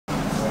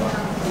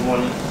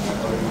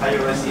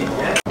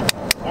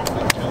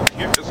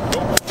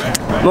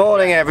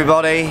Morning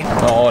everybody.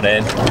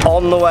 Morning.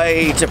 On the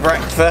way to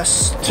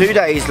breakfast. 2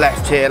 days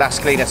left here, Las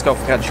Colinas Golf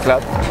and Country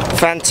Club.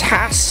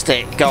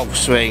 Fantastic golf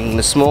swing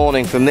this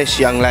morning from this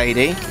young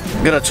lady.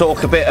 I'm going to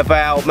talk a bit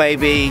about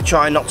maybe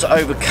trying not to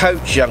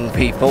overcoach young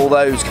people,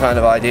 those kind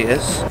of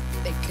ideas.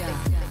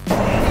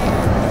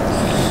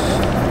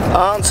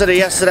 Answer to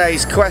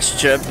yesterday's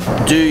question,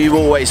 do you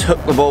always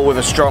hook the ball with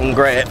a strong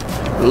grip?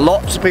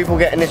 Lots of people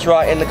getting this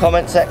right in the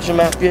comment section,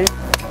 Matthew.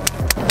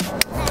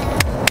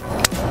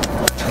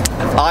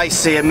 I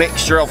see a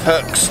mixture of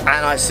hooks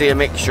and I see a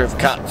mixture of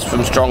cuts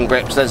from strong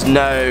grips. There's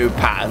no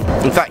pattern.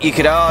 In fact, you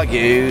could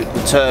argue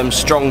the term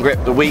strong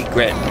grip, the weak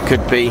grip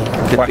could be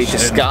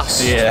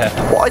discussed. Yeah.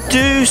 What I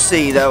do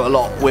see though a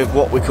lot with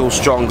what we call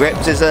strong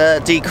grips is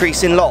a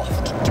decrease in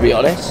loft, to be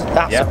honest.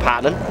 That's a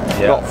pattern,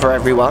 not for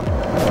everyone.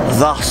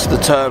 Thus the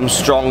term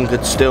strong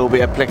could still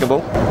be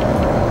applicable.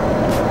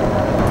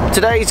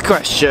 Today's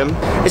question,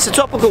 it's a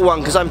topical one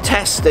because I'm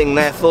testing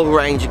their full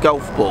range of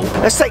golf ball.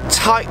 Let's take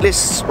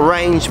Titleist's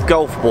range of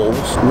golf balls.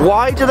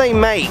 Why do they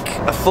make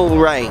a full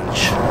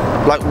range?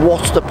 Like,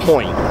 what's the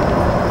point?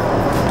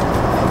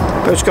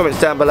 Post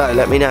comments down below,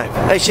 let me know.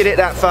 They should hit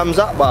that thumbs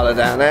up while they're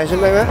down there,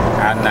 shouldn't they, man?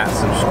 And that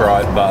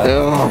subscribe button.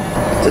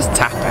 Oh, just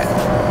tap it.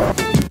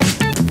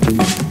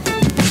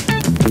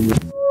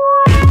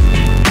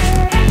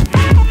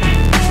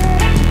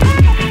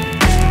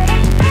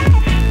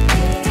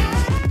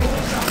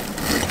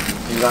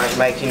 Like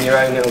making your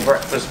own little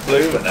breakfast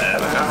bloomer there,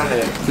 man, aren't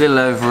you? Little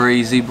over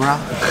easy, bruh.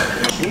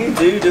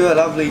 You do a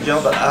lovely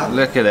job at that.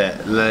 Look at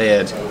it,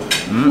 layered.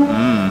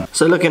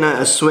 So looking at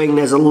a swing,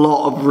 there's a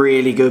lot of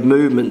really good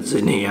movements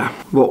in here.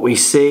 What we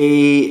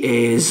see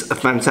is a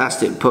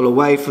fantastic pull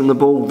away from the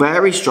ball,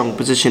 very strong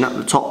position at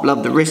the top,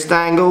 love the wrist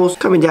angles.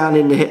 Coming down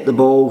in to hit the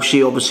ball,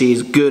 she obviously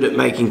is good at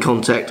making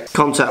contact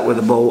with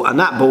the ball, and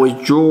that ball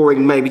is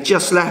drawing maybe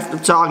just left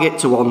of target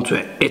to onto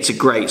it. It's a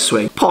great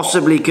swing.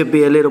 Possibly could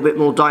be a little bit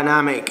more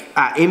dynamic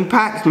at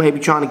impact, maybe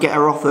trying to get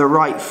her off her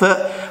right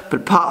foot, but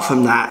apart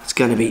from that, it's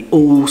going to be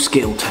all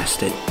skill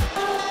tested.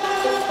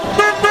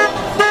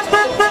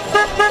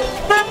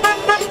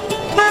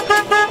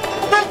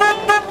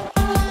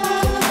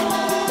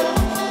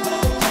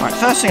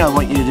 First thing I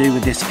want you to do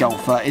with this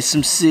golfer is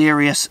some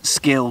serious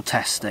skill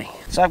testing.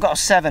 So I've got a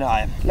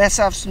 7-iron. Let's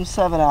have some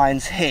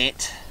 7-irons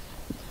hit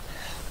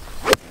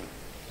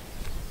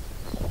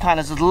kind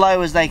of as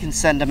low as they can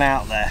send them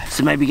out there.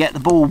 So maybe get the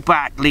ball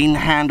back, lean the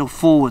handle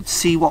forward,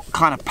 see what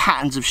kind of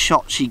patterns of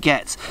shots she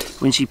gets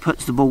when she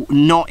puts the ball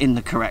not in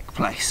the correct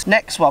place.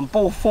 Next one,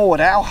 ball forward,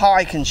 how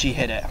high can she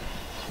hit it?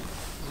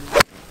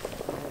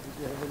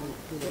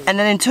 And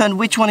then in turn,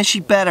 which one is she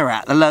better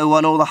at? The low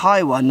one or the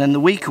high one? Then the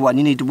weaker one,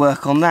 you need to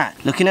work on that.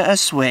 Looking at her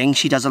swing,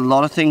 she does a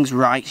lot of things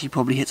right. She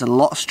probably hits a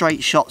lot of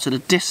straight shots at a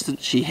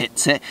distance she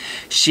hits it.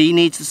 She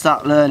needs to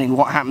start learning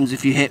what happens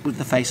if you hit with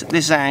the face at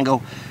this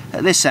angle,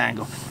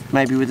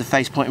 maybe with the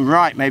face pointing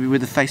right, maybe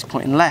with the face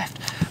pointing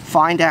left.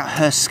 Find out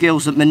her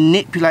skills at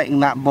manipulating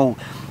that ball.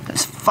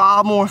 That's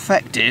far more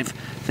effective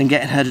than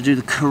getting her to do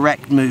the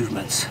correct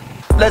movements.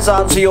 Let's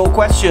answer your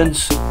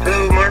questions.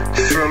 Hello, Mark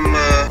from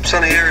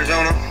sunny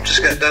Arizona.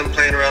 Just got done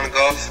playing around the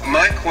golf.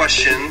 My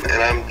question,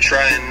 and I'm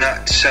trying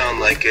not to sound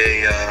like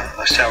a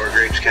sour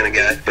grapes kind of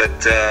guy,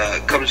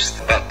 but comes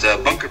about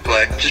bunker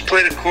play. Just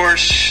played a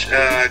course,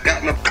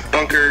 got in a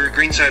bunker,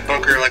 greenside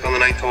bunker, like on the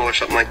 9th hole or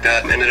something like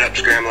that. Ended up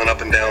scrambling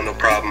up and down, no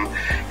problem.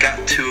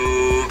 Got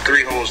to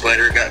 3 holes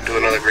later, got into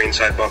another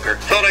greenside bunker.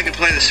 Thought I could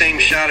play the same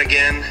shot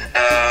again,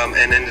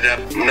 and ended up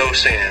no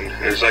sand.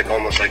 It was like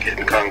almost like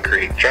hitting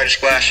concrete. Tried to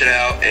splash it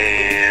out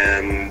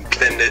and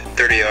thinned it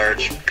 30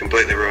 yards,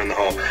 completely ruined the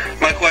hole.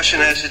 My question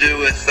has to do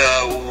with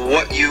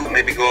what you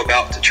maybe go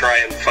about to try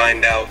and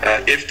find out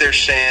if there's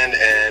sand,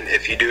 and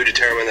if you do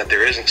determine that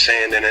there isn't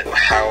sand in it,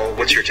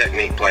 what's your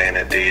technique playing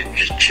it? Do you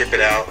just chip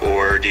it out,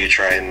 or do you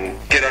try and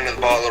get under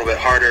the ball a little bit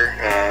harder?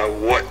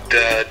 What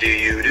do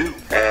you do?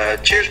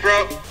 Cheers,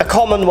 bro. A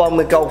common one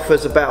with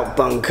golfers about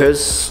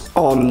bunkers,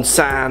 on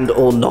sand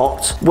or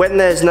not. When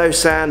there's no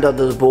sand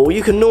under the ball,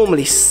 you can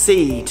normally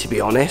see, to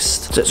be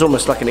honest. So it's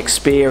almost like an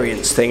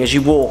experience thing. As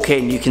you walk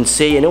in, you can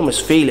see and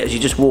almost feel it as you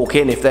just walk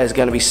in if there's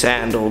going to be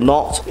sand or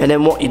not. And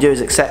then what you do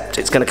is accept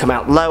it's going to come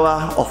out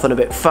lower, often a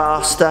bit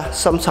faster,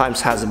 sometimes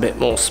has a bit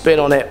more spin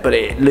on it, but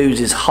it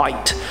loses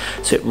height,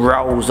 so it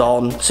rolls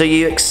on. So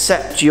you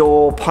accept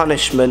your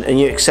punishment and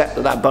you accept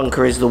that that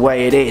bunker is the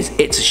way it is.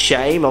 It's a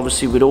shame,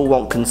 obviously we'd all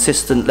want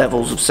consistent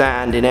levels of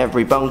sand in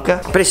every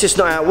bunker, but it's just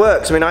not how it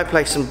works. I mean, I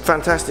play some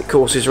fantastic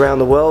courses around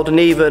the world, and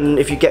even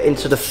if you get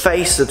into the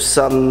face of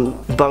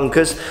some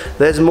bunkers,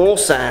 there's more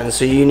sand,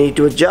 so you need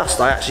to adjust.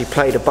 I actually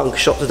played a bunker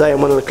shot today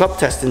on one of the club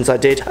testings I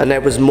did, and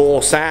there was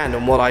more sand,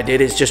 and what I did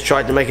is just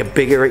tried to make a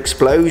bigger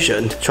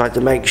explosion, tried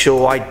to make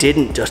sure I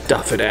didn't just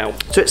duff it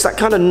out. So it's that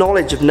kind of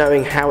knowledge of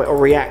knowing how it will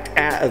react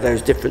out of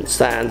those different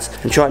sands,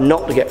 and try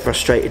not to get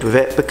frustrated with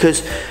it,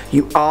 because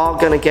you are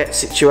going to get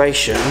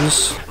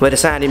situations where the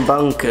sand in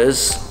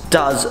bunkers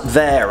does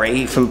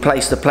vary from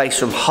place to place,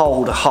 from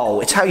hole to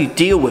hole. It's how you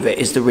deal with it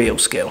is the real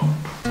skill.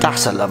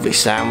 That's a lovely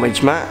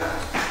sandwich, Matt.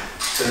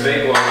 It's a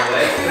big one,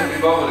 mate. Couldn't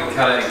be bothered to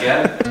cut it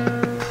again.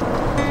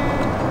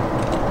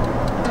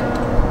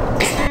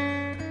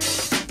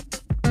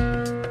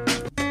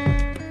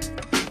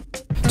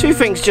 Two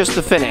things just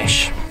to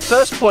finish.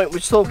 First point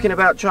was talking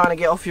about trying to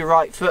get off your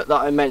right foot that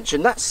I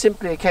mentioned. That's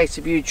simply a case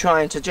of you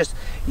trying to just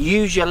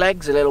use your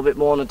legs a little bit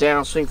more on the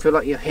downswing, feel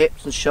like your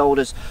hips and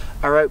shoulders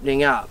are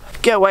opening up.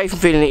 Get away from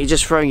feeling that you're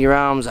just throwing your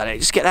arms at it.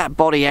 Just get that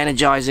body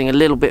energizing a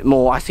little bit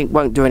more. I think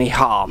won't do any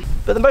harm.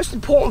 But the most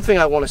important thing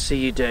I want to see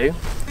you do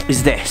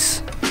is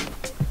this.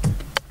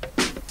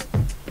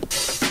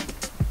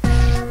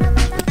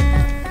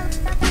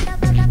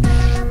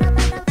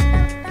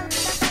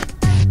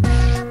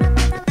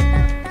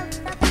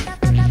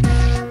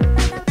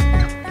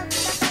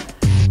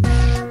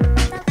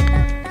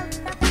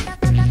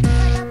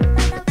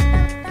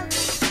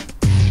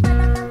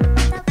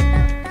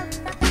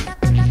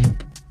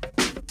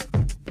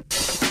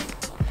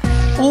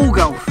 All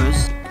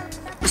golfers,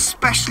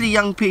 especially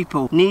young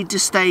people, need to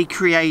stay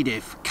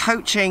creative.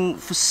 Coaching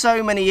for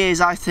so many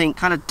years, I think,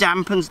 kind of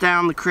dampens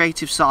down the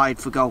creative side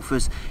for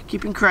golfers.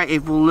 Keeping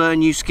creative will learn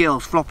new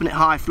skills, flopping it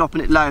high,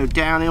 flopping it low,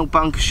 downhill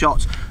bunker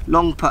shots,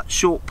 long putts,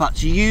 short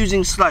putts,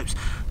 using slopes.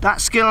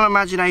 That skill and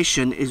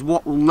imagination is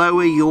what will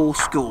lower your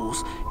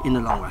scores in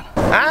the long run.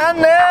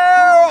 And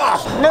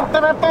I'm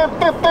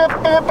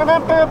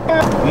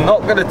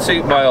not going to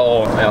toot my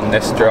horn on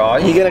this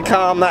drive. you're going to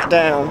calm that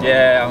down.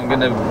 Yeah, I'm going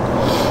to...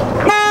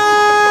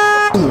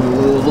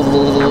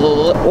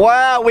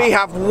 Well, we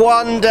have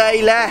one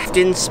day left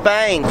in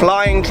Spain.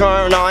 Flying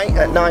tomorrow night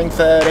at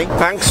 9:30.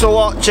 Thanks for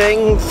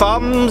watching.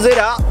 Thumbs it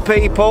up,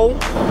 people.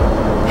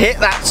 Hit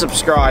that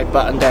subscribe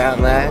button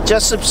down there.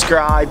 Just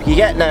subscribe. You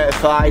get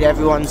notified.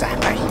 Everyone's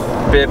happy.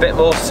 Be a bit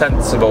more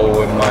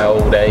sensible in my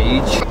old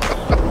age.